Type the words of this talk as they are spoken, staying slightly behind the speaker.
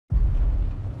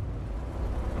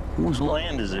Whose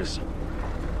land is this?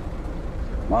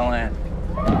 My land.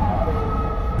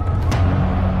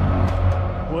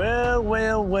 Well,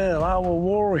 well, well, our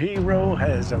war hero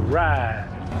has arrived.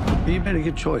 You made a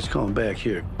good choice coming back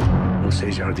here.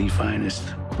 Osage are the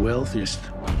finest, wealthiest,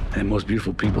 and most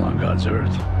beautiful people on God's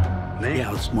earth. They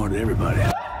outsmarted everybody.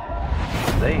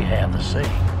 They have the say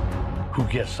who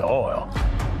gets the oil.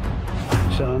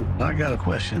 Son, I got a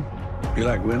question. You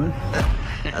like women?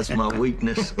 That's my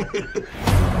weakness.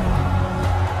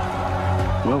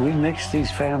 Well, we mix these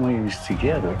families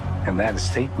together, and that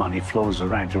estate money flows the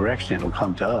right direction. It'll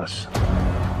come to us.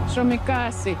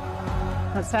 Shomikasi.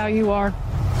 That's how you are.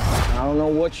 I don't know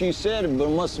what you said, but it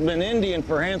must have been Indian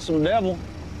for handsome devil.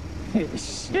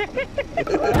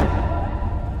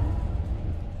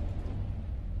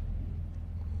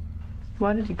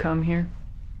 Why did you come here?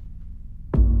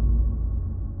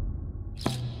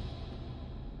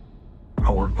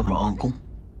 I work with my uncle.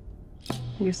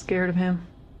 You scared of him?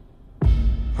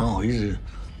 Oh, he's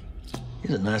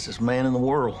the nicest man in the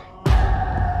world.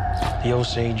 The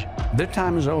Osage. Their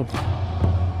time is over.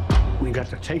 We got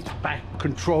to take back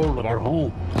control of our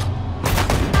home.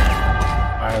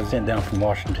 I was sent down from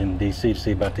Washington, D.C. to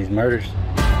see about these murders.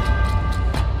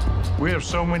 We have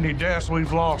so many deaths,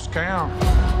 we've lost count.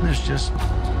 It's just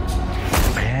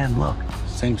bad luck.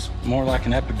 Seems more like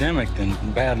an epidemic than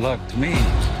bad luck to me.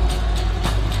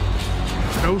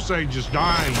 Osage is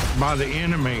dying by the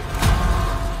enemy.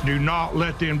 Do not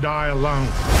let them die alone.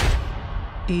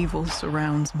 Evil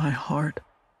surrounds my heart.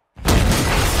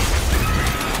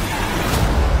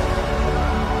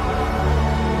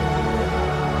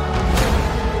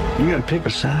 You gotta pick a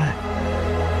side.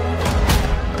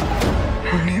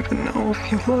 I don't even know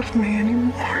if you love me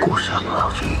anymore. Of course I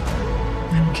love you.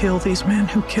 And kill these men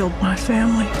who killed my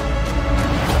family.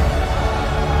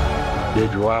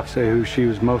 Did your wife say who she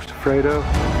was most afraid of?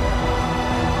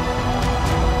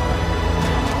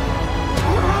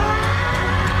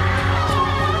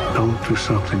 Don't do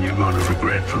something you're gonna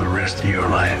regret for the rest of your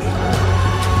life.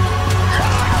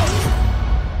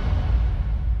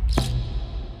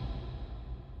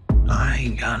 I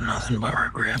ain't got nothing but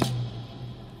regret.